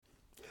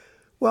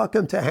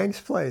Welcome to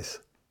Hank's Place,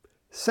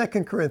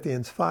 2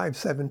 Corinthians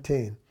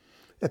 5:17.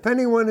 If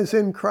anyone is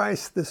in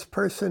Christ, this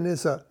person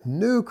is a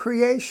new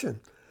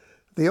creation.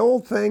 The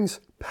old things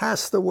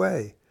passed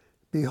away.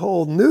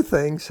 Behold, new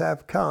things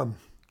have come.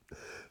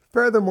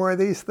 Furthermore,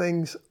 these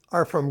things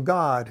are from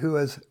God, who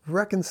has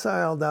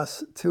reconciled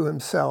us to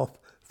himself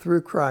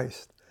through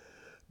Christ.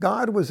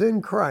 God was in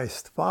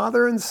Christ,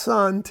 Father and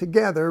Son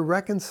together,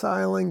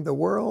 reconciling the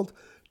world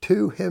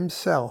to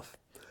himself,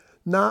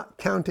 not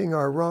counting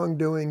our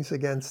wrongdoings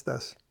against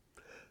us.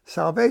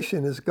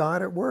 Salvation is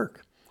God at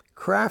work.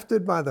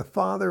 Crafted by the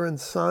Father and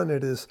Son,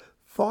 it is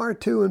far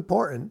too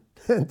important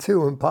and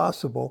too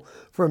impossible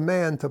for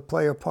man to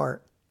play a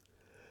part.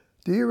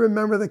 Do you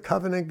remember the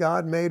covenant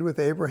God made with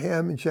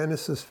Abraham in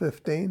Genesis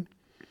 15?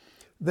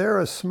 There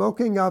a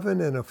smoking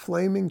oven and a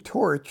flaming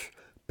torch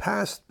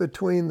passed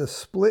between the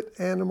split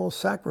animal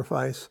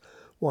sacrifice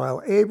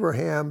while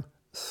Abraham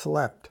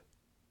slept.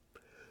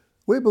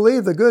 We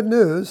believe the good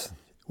news.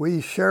 We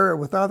share it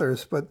with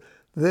others, but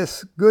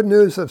this good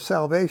news of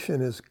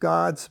salvation is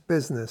God's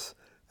business,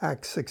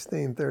 Acts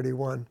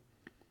 16:31.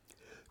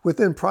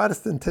 Within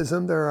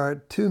Protestantism, there are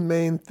two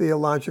main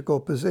theological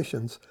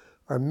positions: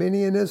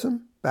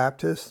 Arminianism,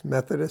 Baptists,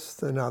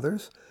 Methodists, and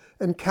others,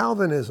 and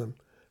Calvinism,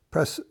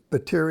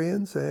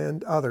 Presbyterians,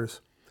 and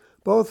others.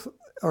 Both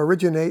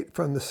originate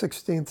from the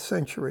 16th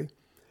century.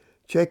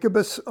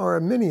 Jacobus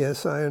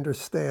Arminius, I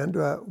understand,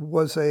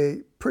 was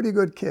a pretty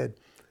good kid.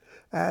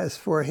 As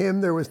for him,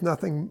 there was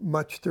nothing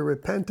much to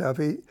repent of.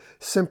 He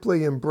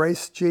simply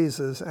embraced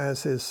Jesus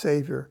as his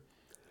Savior.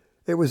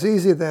 It was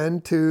easy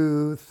then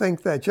to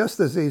think that just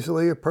as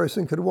easily a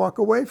person could walk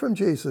away from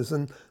Jesus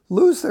and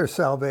lose their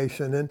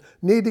salvation and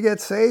need to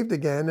get saved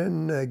again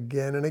and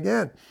again and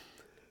again.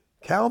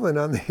 Calvin,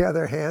 on the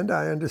other hand,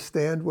 I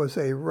understand, was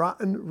a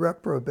rotten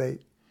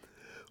reprobate.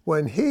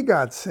 When he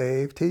got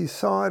saved, he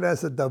saw it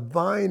as a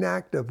divine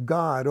act of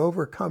God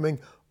overcoming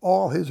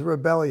all his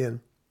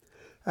rebellion.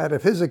 Out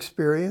of his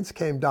experience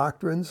came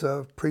doctrines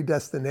of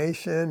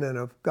predestination and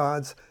of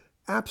God's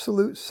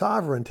absolute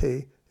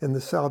sovereignty in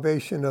the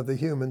salvation of the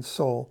human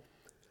soul.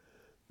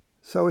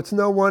 So it's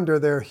no wonder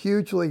their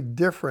hugely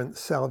different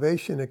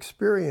salvation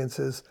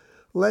experiences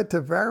led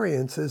to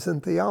variances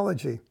in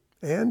theology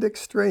and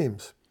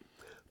extremes.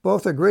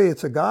 Both agree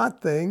it's a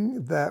God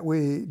thing that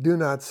we do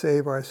not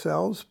save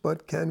ourselves,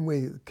 but can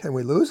we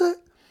lose it?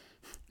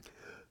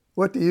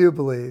 What do you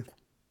believe?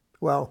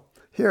 Well,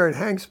 here at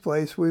Hank's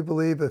Place, we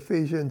believe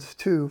Ephesians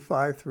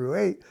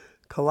 2:5-8,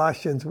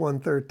 Colossians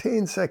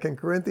 1:13, 2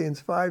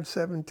 Corinthians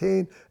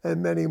 5:17,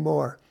 and many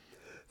more.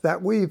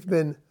 That we've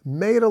been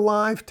made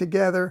alive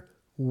together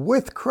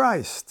with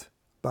Christ,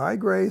 by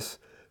grace,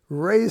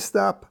 raised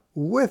up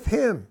with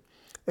him,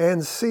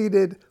 and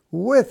seated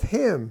with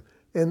him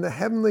in the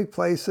heavenly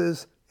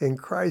places in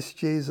Christ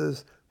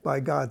Jesus by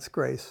God's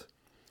grace.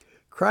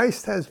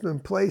 Christ has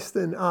been placed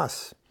in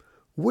us.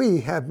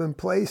 We have been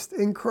placed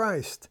in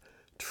Christ,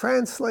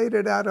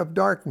 translated out of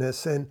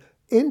darkness and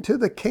into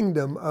the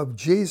kingdom of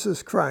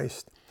Jesus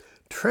Christ,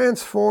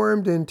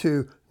 transformed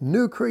into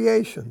new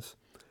creations.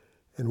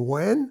 And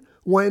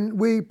when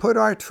we put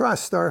our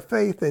trust, our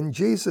faith in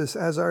Jesus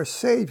as our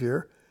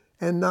Savior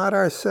and not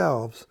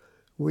ourselves,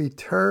 we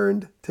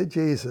turned to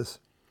Jesus.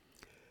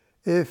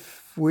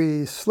 If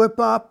we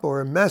slip up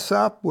or mess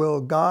up, will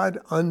God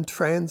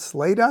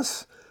untranslate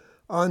us,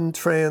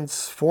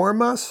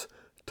 untransform us,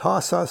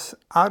 toss us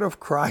out of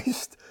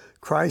Christ?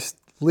 Christ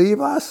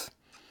leave us?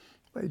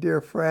 My dear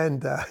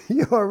friend,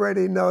 you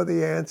already know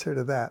the answer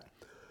to that.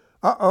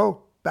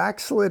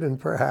 Backslidden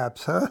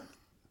perhaps, huh?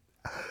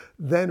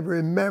 Then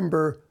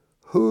remember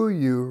who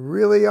you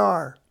really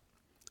are.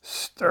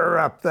 Stir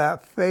up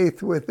that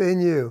faith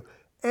within you.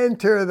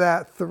 Enter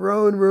that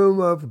throne room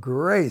of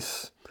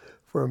grace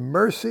for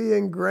mercy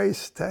and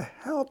grace to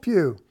help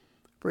you,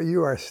 for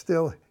you are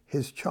still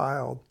his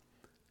child.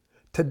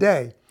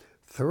 Today,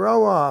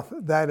 throw off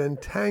that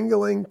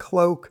entangling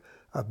cloak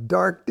of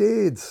dark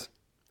deeds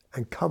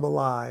and come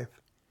alive.